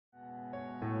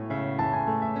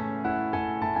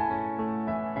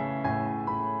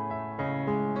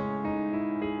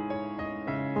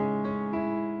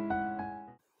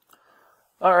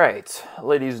Alright,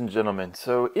 ladies and gentlemen,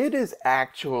 so it is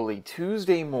actually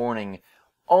Tuesday morning,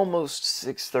 almost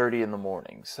 6:30 in the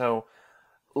morning. So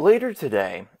later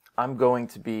today, I'm going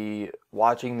to be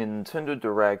watching the Nintendo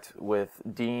Direct with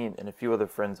Dean and a few other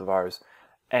friends of ours.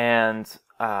 And,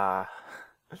 oh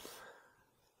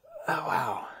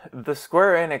wow, the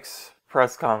Square Enix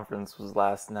press conference was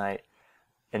last night.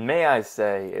 And may I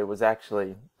say, it was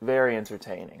actually very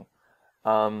entertaining.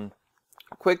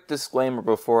 Quick disclaimer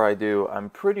before I do, I'm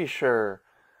pretty sure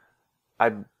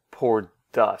I poured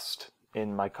dust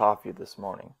in my coffee this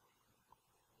morning.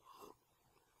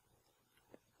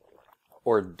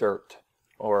 Or dirt.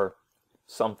 Or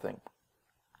something.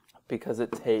 Because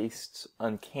it tastes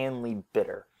uncannily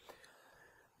bitter.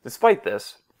 Despite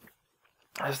this,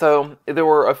 so there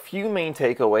were a few main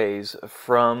takeaways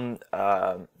from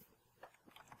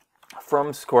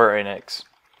Square Enix.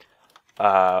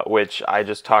 Which I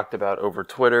just talked about over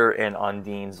Twitter and on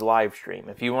Dean's live stream.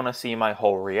 If you want to see my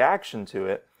whole reaction to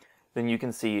it, then you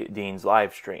can see Dean's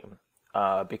live stream.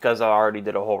 Because I already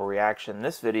did a whole reaction,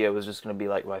 this video is just going to be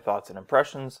like my thoughts and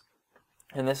impressions.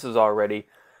 And this is already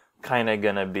kind of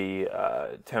going to be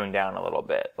toned down a little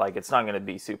bit. Like, it's not going to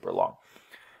be super long.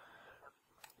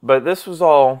 But this was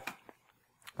all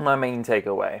my main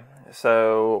takeaway.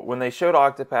 So when they showed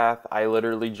Octopath, I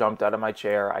literally jumped out of my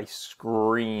chair. I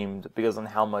screamed because of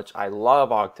how much I love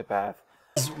Octopath.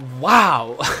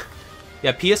 Wow.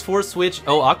 Yeah, PS4, Switch.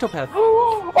 Oh, Octopath.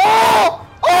 Oh! Oh!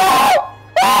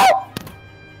 Oh!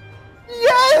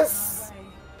 Yes!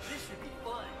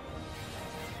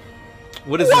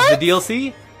 What is this, the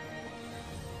DLC?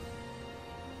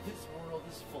 This world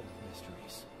is full of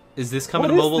mysteries. Is this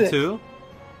coming to mobile too?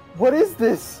 What is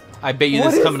this? I bet you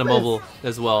this is coming to mobile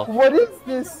as well. What is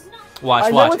this?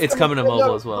 Watch. It's coming to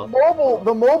mobile as well.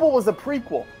 The mobile was a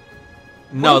prequel.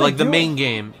 No, like the main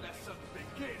game.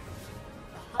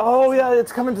 Oh yeah,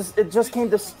 it's coming to. It just came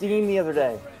to Steam the other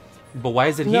day. But why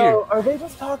is it here? No, are they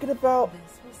just talking about?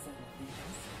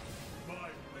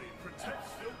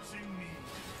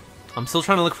 I'm still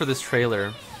trying to look for this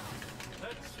trailer.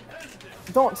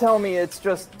 Don't tell me it's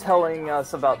just telling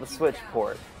us about the Switch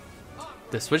port.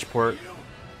 The Switch port.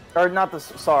 Or not the.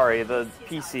 Sorry, the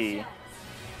PC.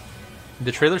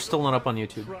 The trailer's still not up on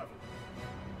YouTube.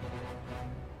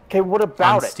 Okay, what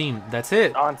about on it? Steam. That's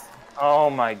it. Oh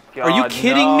my god. Are you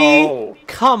kidding me?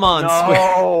 Come on,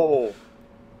 Square. No.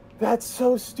 That's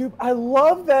so stupid. I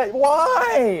love that.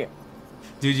 Why?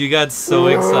 Dude, you got so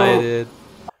excited.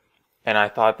 And I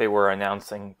thought they were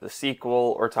announcing the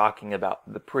sequel or talking about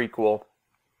the prequel.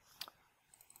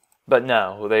 But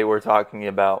no, they were talking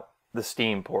about the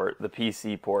Steam port, the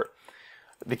PC port.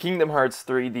 The Kingdom Hearts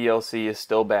 3 DLC is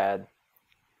still bad.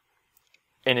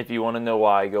 And if you want to know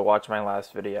why, go watch my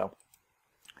last video.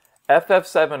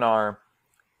 FF7R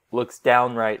looks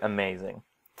downright amazing.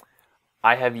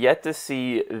 I have yet to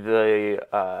see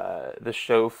the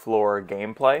show floor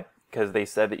gameplay, because they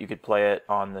said that you could play it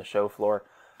on the show floor.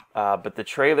 But the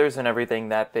trailers and everything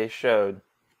that they showed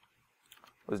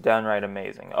was downright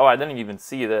amazing. Oh, I didn't even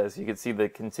see this. You could see the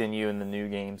continue and the new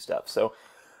game stuff. So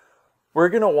we're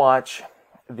going to watch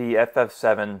the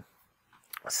FF7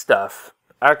 stuff.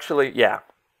 Actually, yeah.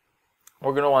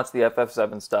 We're going to watch the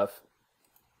FF7 stuff.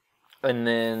 And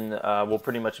then we'll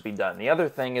pretty much be done. The other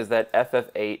thing is that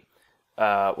FF8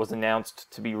 was announced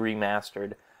to be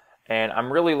remastered. And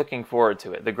I'm really looking forward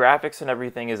to it. The graphics and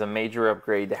everything is a major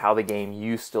upgrade to how the game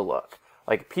used to look.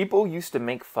 Like, people used to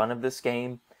make fun of this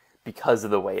game because of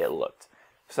the way it looked.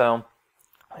 So,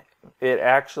 it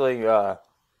actually, yeah,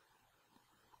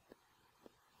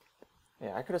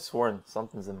 I could have sworn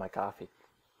something's in my coffee.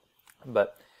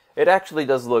 But it actually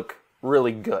does look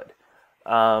really good.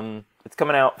 It's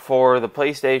coming out for the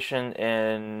PlayStation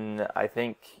and I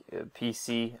think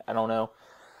PC, I don't know.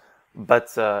 But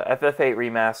FF8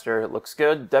 Remaster, it looks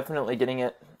good, definitely getting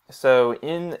it. So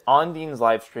on Dean's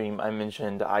live stream, I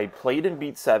mentioned I played and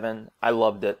beat 7, I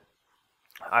loved it.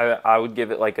 I would give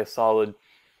it like a solid,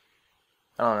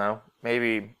 I don't know,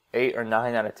 maybe 8 or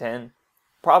 9 out of 10.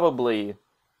 Probably,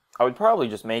 I would probably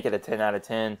just make it a 10 out of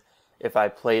 10 if I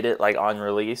played it like on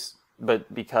release.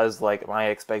 But because like my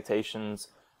expectations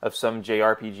of some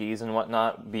JRPGs and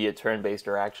whatnot, be it turn-based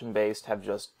or action-based, have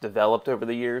just developed over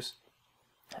the years.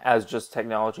 As just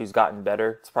technology's gotten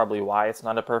better, it's probably why it's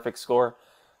not a perfect score.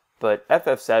 But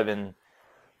FF7,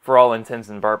 for all intents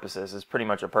and purposes, is pretty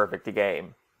much a perfect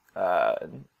game.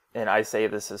 And I say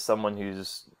this as someone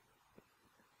who's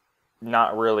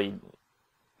not really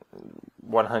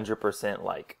 100%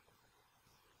 like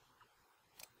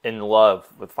in love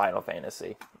with Final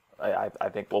Fantasy. I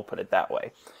think we'll put it that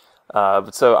way.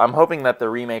 So I'm hoping that the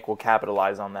remake will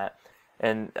capitalize on that.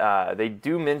 And they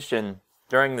do mention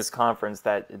during this conference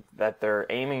that they're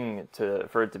aiming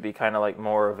for it to be kind of like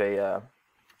more of a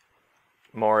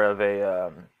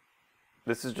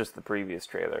this is just the previous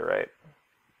trailer, right?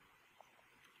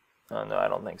 Oh no, I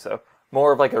don't think so.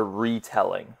 More of like a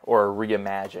retelling or a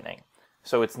reimagining.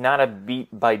 So it's not a beat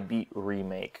by beat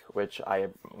remake, which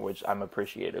I'm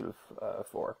appreciative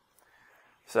for.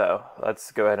 So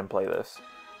let's go ahead and play this.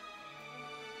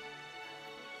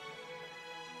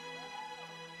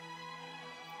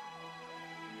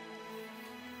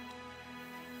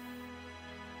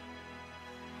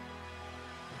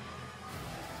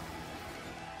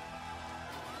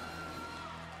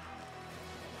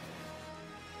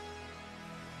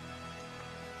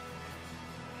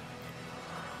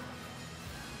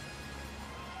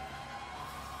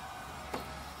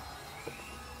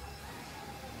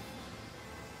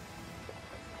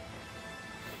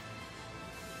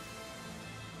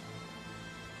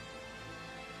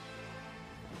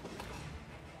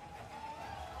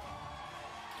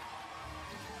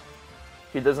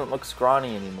 He doesn't look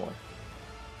scrawny anymore.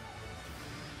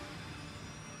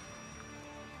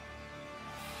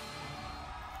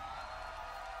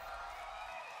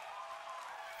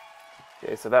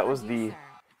 Okay, so that was the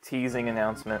teasing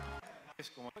announcement.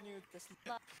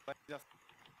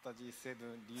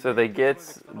 So they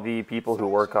get the people who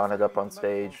work on it up on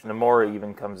stage. Nomura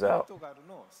even comes out.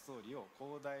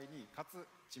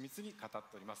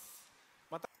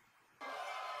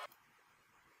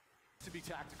 To be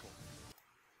tactical.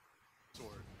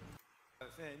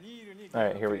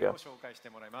 Alright, here we go.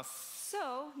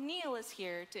 So, Neil is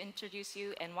here to introduce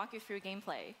you and walk you through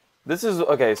gameplay. This is,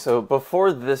 okay, so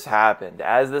before this happened,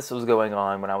 as this was going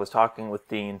on, when I was talking with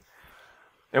Dean,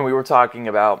 and we were talking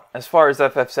about, as far as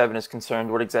FF7 is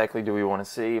concerned, what exactly do we want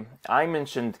to see? I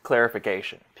mentioned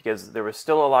clarification, because there was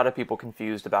still a lot of people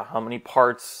confused about how many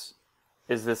parts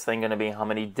is this thing going to be, how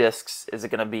many discs is it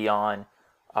going to be on,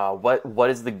 what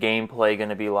is the gameplay going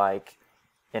to be like,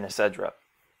 and etc.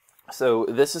 So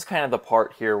this is kind of the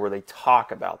part here where they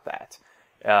talk about that,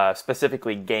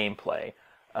 specifically gameplay.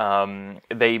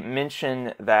 They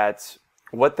mention that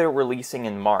what they're releasing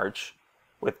in March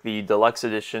with the deluxe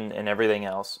edition and everything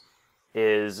else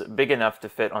is big enough to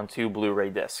fit on 2 Blu-ray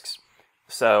discs.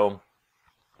 So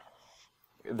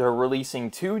they're releasing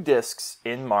 2 discs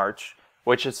in March,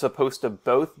 which is supposed to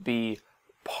both be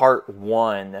part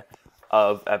 1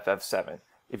 of FF7.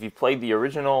 If you've played the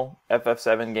original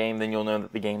FF7 game, then you'll know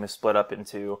that the game is split up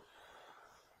into,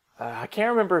 I can't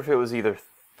remember if it was either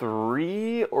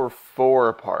 3 or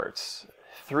 4 parts.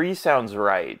 3 sounds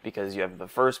right, because you have the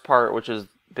first part, which is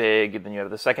big, and then you have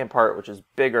the second part, which is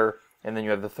bigger, and then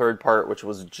you have the third part, which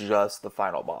was just the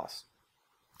final boss.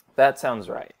 That sounds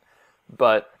right.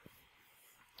 But,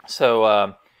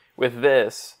 so, with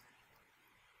this,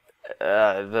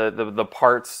 the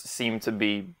parts seem to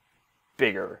be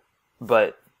bigger,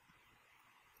 but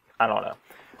I don't know.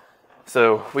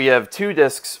 So we have 2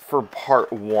 discs for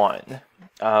part 1.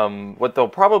 What they'll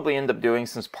probably end up doing,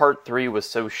 since part 3 was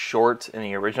so short in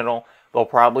the original, they'll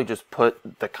probably just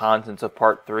put the contents of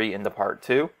part 3 into part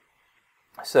 2.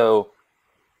 So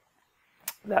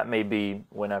that may be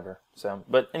whenever. So,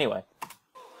 but anyway.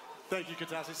 Thank you,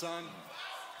 Katase-san.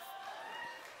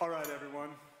 All right, everyone,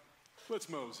 let's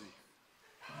mosey.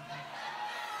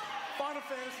 Final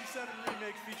Fantasy VII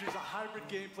Remake features a hybrid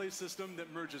gameplay system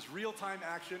that merges real-time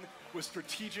action with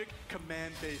strategic,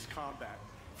 command-based combat.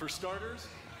 For starters,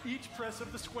 each press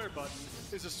of the square button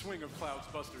is a swing of Cloud's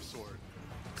Buster Sword.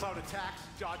 Cloud attacks,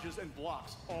 dodges, and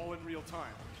blocks all in real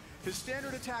time. His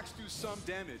standard attacks do some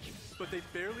damage, but they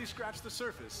barely scratch the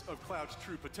surface of Cloud's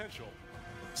true potential.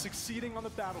 Succeeding on the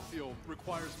battlefield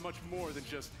requires much more than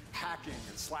just hacking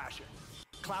and slashing.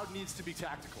 Cloud needs to be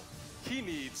tactical. He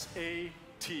needs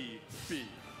ATB.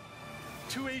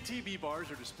 2 ATB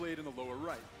bars are displayed in the lower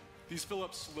right. These fill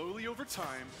up slowly over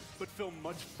time, but fill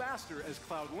much faster as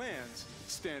Cloud lands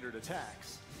standard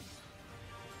attacks.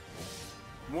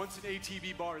 Once an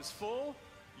ATB bar is full,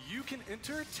 you can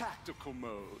enter tactical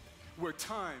mode, where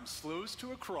time slows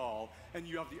to a crawl and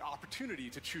you have the opportunity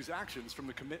to choose actions from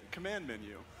the command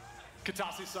menu.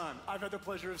 Katase-san, I've had the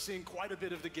pleasure of seeing quite a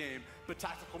bit of the game, but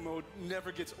tactical mode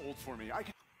never gets old for me.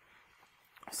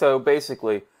 So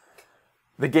basically,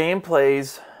 the game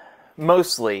plays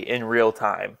mostly in real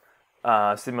time,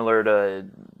 similar to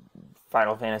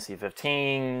Final Fantasy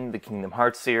 15, the Kingdom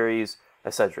Hearts series,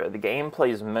 etc. The game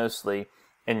plays mostly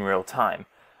in real time.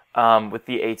 With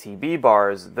the ATB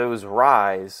bars, those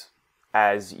rise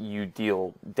as you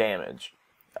deal damage.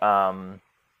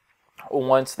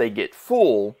 Once they get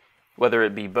full, whether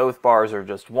it be both bars or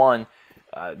just one,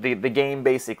 the game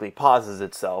basically pauses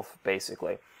itself,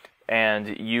 basically.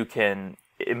 And you can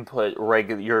input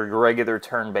your regular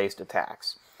turn-based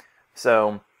attacks.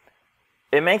 So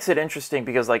it makes it interesting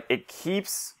because like it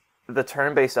keeps the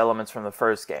turn-based elements from the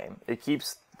first game. It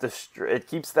keeps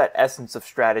that essence of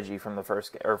strategy from the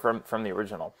first game, or from the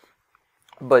original.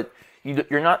 But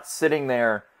you're not sitting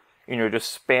there,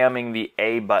 just spamming the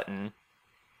A button,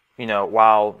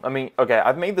 while okay,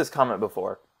 I've made this comment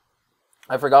before.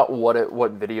 I forgot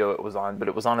what video it was on, but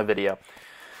it was on a video.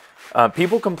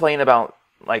 People complain about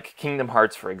like Kingdom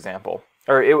Hearts, for example,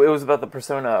 or it was about the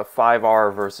Persona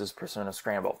 5R versus Persona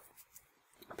Scramble.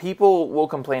 People will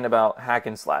complain about hack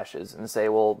and slashes and say,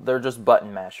 well, they're just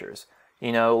button mashers.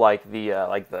 Like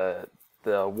the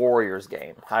Warriors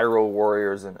game, Hyrule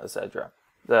Warriors and etc.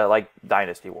 The like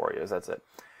Dynasty Warriors, that's it.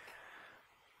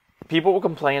 People will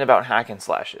complain about hack and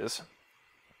slashes.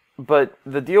 But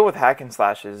the deal with hack and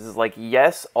slashes is like,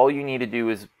 yes, all you need to do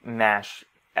is mash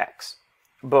X.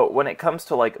 But when it comes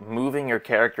to like moving your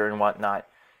character and whatnot,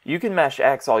 you can mash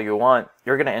X all you want,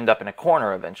 you're going to end up in a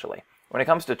corner eventually. When it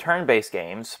comes to turn-based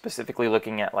games, specifically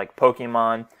looking at like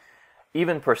Pokemon,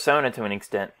 even Persona to an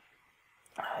extent,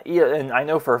 yeah, and I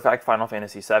know for a fact Final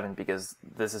Fantasy VII, because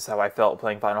this is how I felt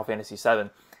playing Final Fantasy VII.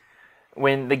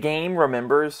 When the game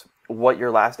remembers what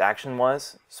your last action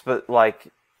was, like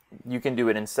you can do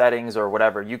it in settings or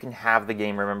whatever, you can have the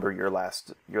game remember your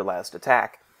last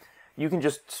attack. You can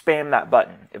just spam that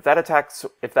button. If that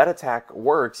attack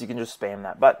works, you can just spam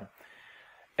that button.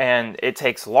 And it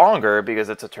takes longer because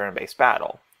it's a turn-based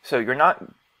battle. So you're not...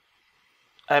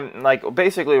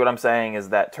 basically what I'm saying is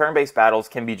that turn-based battles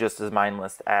can be just as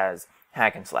mindless as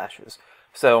hack and slashes.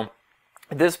 So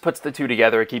this puts the two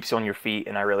together, it keeps you on your feet,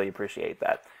 and I really appreciate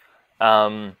that.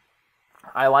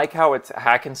 I like how it's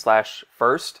hack and slash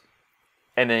first,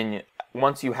 and then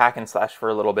once you hack and slash for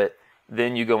a little bit,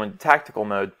 then you go into tactical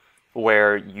mode,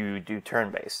 where you do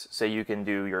turn-based. So you can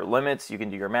do your limits, you can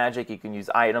do your magic, you can use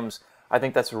items. I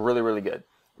think that's really, really good.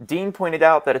 Dean pointed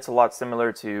out that it's a lot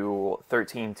similar to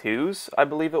 13.2's, I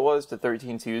believe it was, to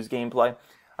 13.2's gameplay.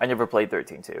 I never played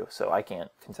 13.2, so I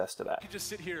can't contest to that. You just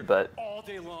sit here but all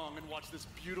day long and watch this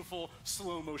beautiful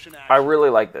slow motion action. I really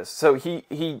like this. So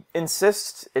he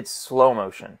insists it's slow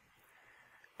motion,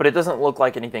 but it doesn't look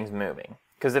like anything's moving.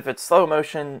 Because if it's slow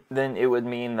motion, then it would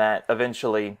mean that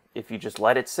eventually, if you just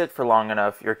let it sit for long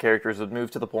enough, your characters would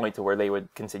move to the point to where they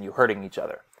would continue hurting each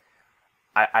other.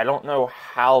 I don't know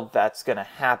how that's going to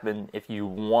happen if you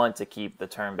want to keep the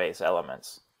turn-based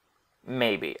elements.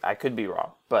 Maybe. I could be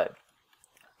wrong. But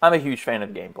I'm a huge fan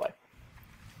of the gameplay.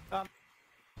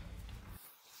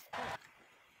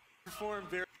 Perform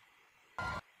very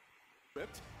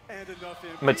and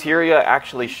enough Materia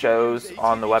actually shows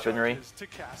on the weaponry, to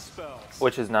cast spells.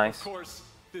 which is nice. Of course,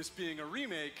 this being a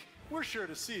remake, we're sure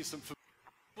to see some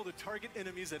able to target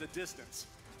enemies at a distance.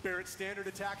 Barrett's standard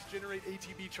attacks generate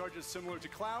ATB charges similar to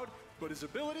Cloud, but his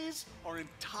abilities are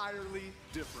entirely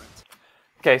different.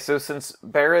 Okay, so since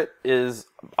Barrett is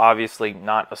obviously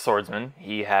not a swordsman,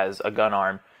 he has a gun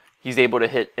arm, he's able to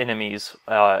hit enemies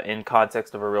in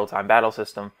context of a real-time battle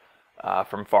system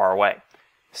from far away.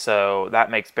 So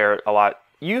that makes Barrett a lot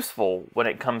useful when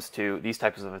it comes to these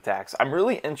types of attacks. I'm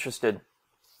really interested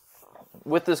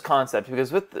with this concept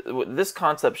because this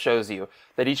concept shows you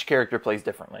that each character plays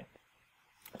differently.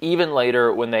 Even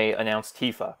later when they announce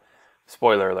Tifa,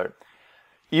 spoiler alert,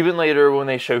 even later when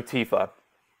they show Tifa,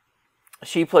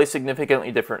 she plays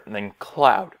significantly different than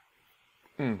Cloud.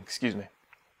 Excuse me.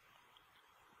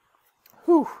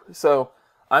 Whew. So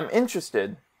I'm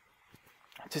interested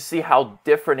to see how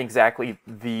different exactly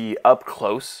the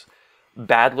up-close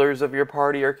battlers of your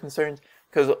party are concerned.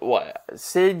 Because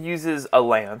Sid uses a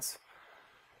lance,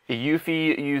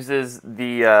 Yuffie uses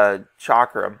the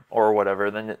chakra or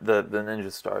whatever, the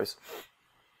ninja stars.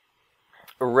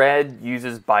 Red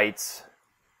uses bites.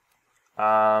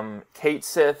 Kate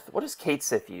Sith, what does Kate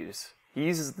Sith use? He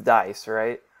uses the dice,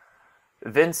 right?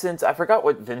 Vincent, I forgot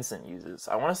what Vincent uses.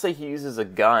 I want to say he uses a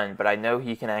gun, but I know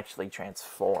he can actually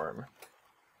transform.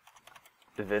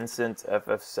 Vincent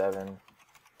FF7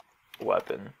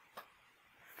 weapon.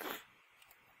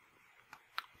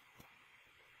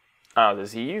 Oh,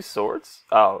 does he use swords?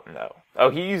 Oh, no. Oh,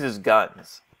 he uses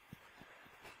guns.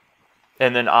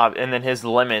 And then his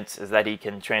limit is that he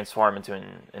can transform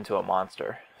into a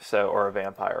monster, so, or a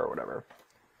vampire or whatever.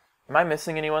 Am I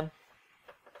missing anyone?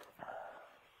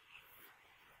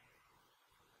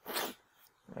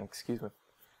 Excuse me.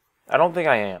 I don't think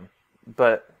I am,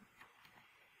 but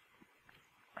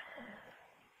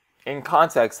in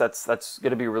context, that's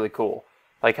going to be really cool.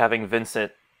 Like having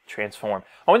Vincent transform.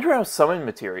 I wonder how summon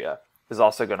materia is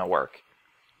also going to work.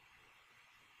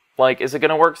 Like, is it going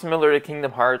to work similar to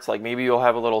Kingdom Hearts? Like, maybe you'll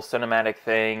have a little cinematic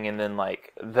thing, and then,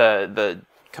 like, the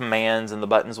commands and the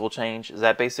buttons will change. Is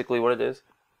that basically what it is?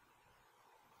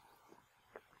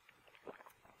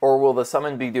 Or will the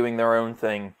summon be doing their own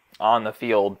thing on the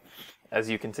field as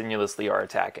you continuously are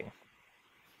attacking?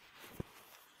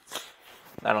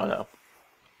 I don't know.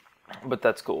 But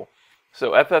that's cool.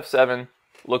 So FF7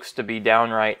 looks to be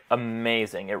downright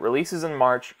amazing. It releases in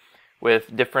March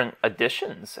with different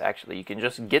editions, actually. You can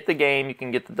just get the game. You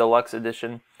can get the deluxe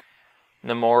edition.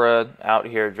 Nomura out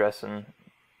here dressing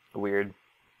weird.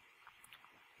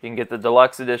 You can get the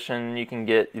deluxe edition. You can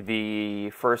get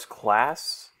the first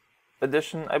class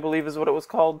edition, I believe is what it was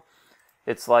called.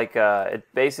 It's like, it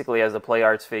basically has a Play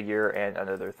Arts figure and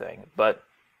another thing. But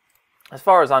as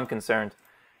far as I'm concerned,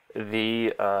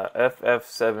 the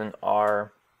FF7R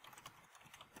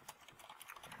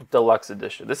Deluxe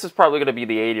Edition. This is probably going to be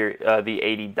the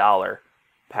 $80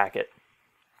 packet,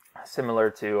 similar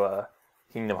to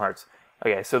Kingdom Hearts.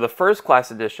 Okay, so the first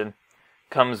class edition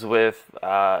comes with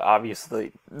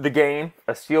obviously the game,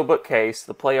 a steelbook case,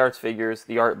 the Play Arts figures,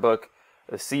 the art book,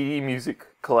 a CD music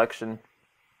collection.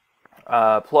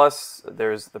 Plus,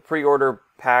 there's the pre-order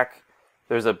pack.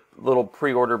 There's a little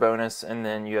pre-order bonus, and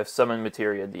then you have Summon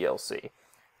Materia DLC,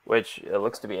 which it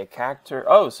looks to be a character.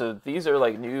 Oh, so these are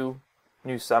like new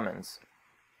summons.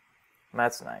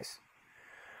 That's nice.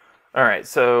 Alright,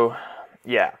 so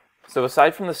yeah. So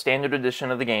aside from the standard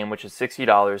edition of the game, which is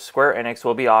 $60, Square Enix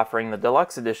will be offering the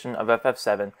deluxe edition of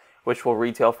FF7, which will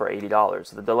retail for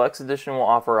 $80. The deluxe edition will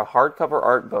offer a hardcover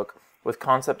art book with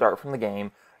concept art from the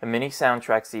game, a mini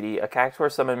soundtrack CD, a Cactuar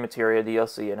Summon Materia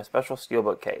DLC, and a special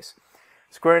steelbook case.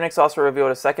 Square Enix also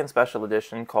revealed a second special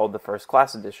edition called the First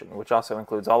Class Edition, which also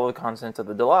includes all of the content of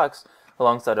the deluxe,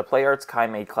 alongside a Play Arts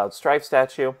Kai-made Cloud Strife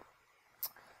statue,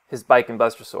 his bike and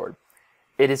Buster Sword.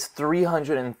 It is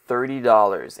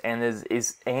 $330 and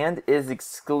is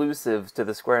exclusive to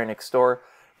the Square Enix store,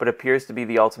 but appears to be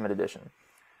the Ultimate Edition.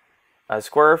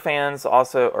 Square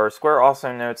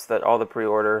also notes that all the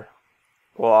pre-order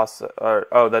will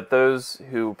that those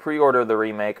who pre-order the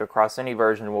remake across any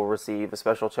version will receive a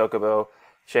special Chocobo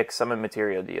Chick Summon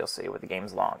Materia DLC with the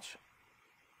game's launch.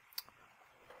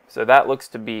 So that looks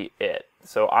to be it.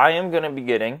 So I am going to be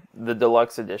getting the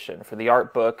deluxe edition for the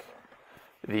art book,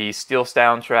 the steel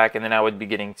soundtrack, and then I would be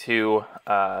getting 2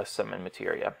 Summon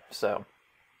Materia. So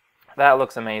that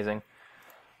looks amazing.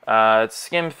 Let's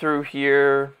skim through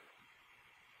here.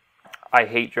 I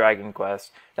hate Dragon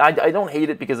Quest. I don't hate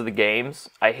it because of the games.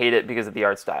 I hate it because of the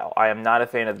art style. I am not a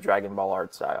fan of the Dragon Ball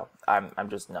art style. I'm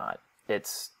just not.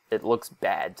 It looks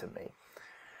bad to me.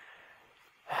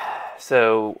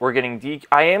 So we're getting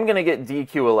I am going to get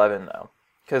DQ11 though,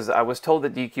 because I was told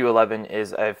that DQ11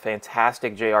 is a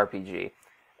fantastic JRPG,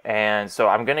 and so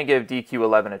I'm going to give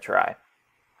DQ11 a try.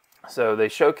 So they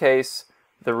showcase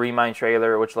the Remind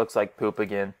trailer, which looks like poop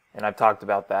again, and I've talked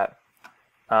about that.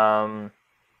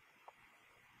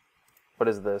 What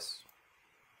is this?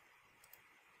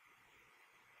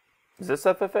 Is this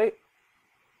FF8?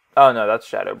 Oh no, that's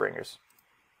Shadowbringers.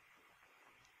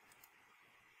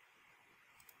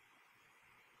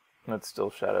 That's still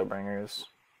Shadowbringers.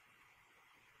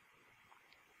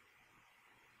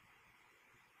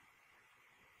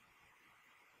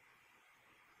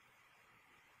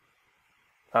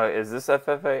 Oh, is this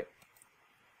FF8?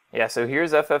 Yeah, so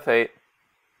here's FF8.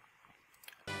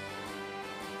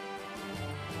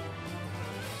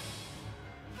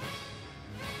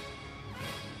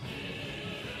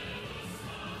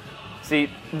 See,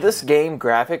 this game,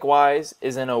 graphic-wise,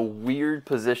 is in a weird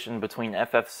position between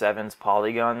FF7's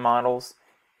polygon models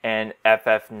and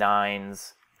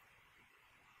FF9's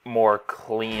more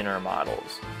cleaner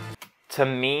models. To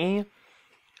me,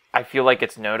 I feel like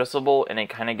it's noticeable, and it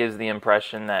kind of gives the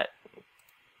impression that,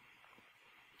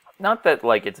 not that,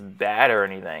 like, it's bad or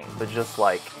anything, but just,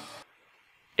 like,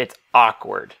 it's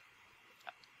awkward.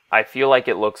 I feel like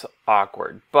it looks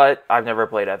awkward, but I've never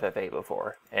played FF8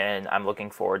 before, and I'm looking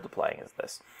forward to playing as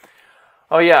this.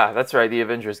 Oh yeah, that's right, the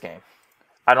Avengers game.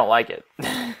 I don't like it.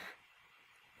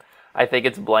 I think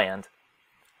it's bland.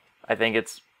 I think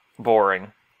it's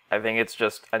boring. I think it's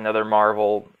just another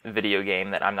Marvel video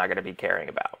game that I'm not going to be caring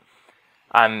about.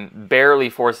 I'm barely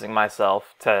forcing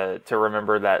myself to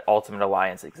remember that Ultimate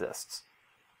Alliance exists.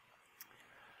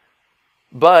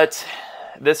 But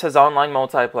this has online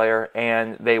multiplayer,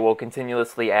 and they will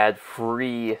continuously add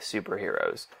free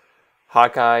superheroes.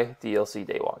 Hawkeye, DLC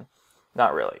day 1.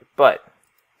 Not really, but,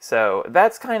 so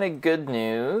that's kind of good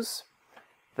news.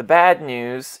 The bad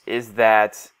news is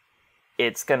that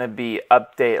it's going to be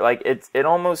it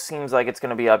almost seems like it's going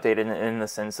to be updated in the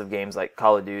sense of games like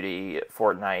Call of Duty,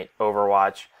 Fortnite,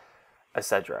 Overwatch,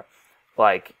 etc.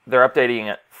 Like, they're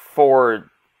updating it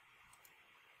for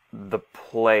the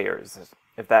players,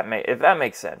 if that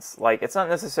makes sense. Like, it's not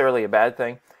necessarily a bad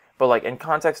thing, but like in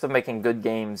context of making good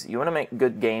games, you want to make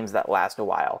good games that last a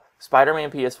while.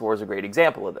 Spider-Man PS4 is a great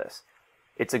example of this.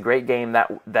 It's a great game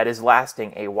that is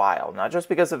lasting a while, not just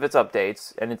because of its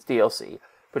updates and its DLC,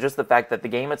 but just the fact that the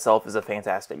game itself is a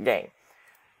fantastic game.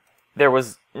 There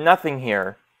was nothing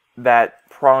here that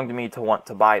prompted me to want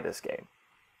to buy this game.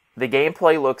 The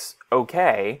gameplay looks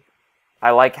okay.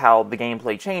 I like how the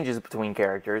gameplay changes between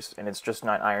characters, and it's just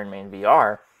not Iron Man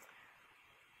VR.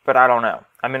 But I don't know.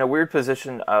 I'm in a weird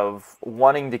position of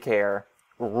wanting to care,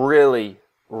 really,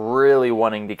 really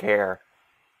wanting to care,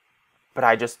 but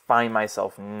I just find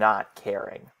myself not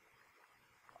caring.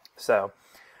 So,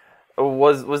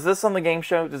 was this on the game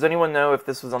show? Does anyone know if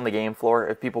this was on the game floor?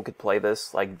 If people could play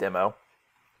this, like, demo?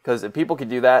 Because if people could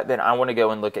do that, then I want to go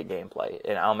and look at gameplay,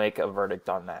 and I'll make a verdict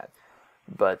on that.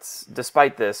 But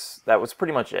despite this, that was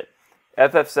pretty much it.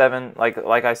 FF7,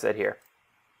 like I said here,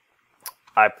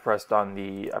 I pressed on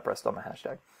the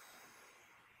hashtag.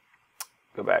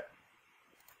 Go back.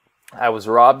 I was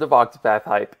robbed of Octopath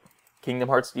hype. Kingdom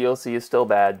Hearts DLC is still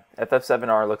bad.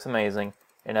 FF7R looks amazing,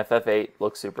 and FF8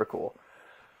 looks super cool.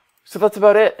 So that's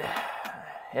about it.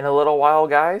 In a little while,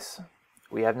 guys,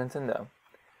 we have Nintendo.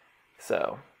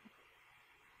 So,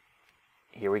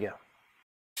 here we go.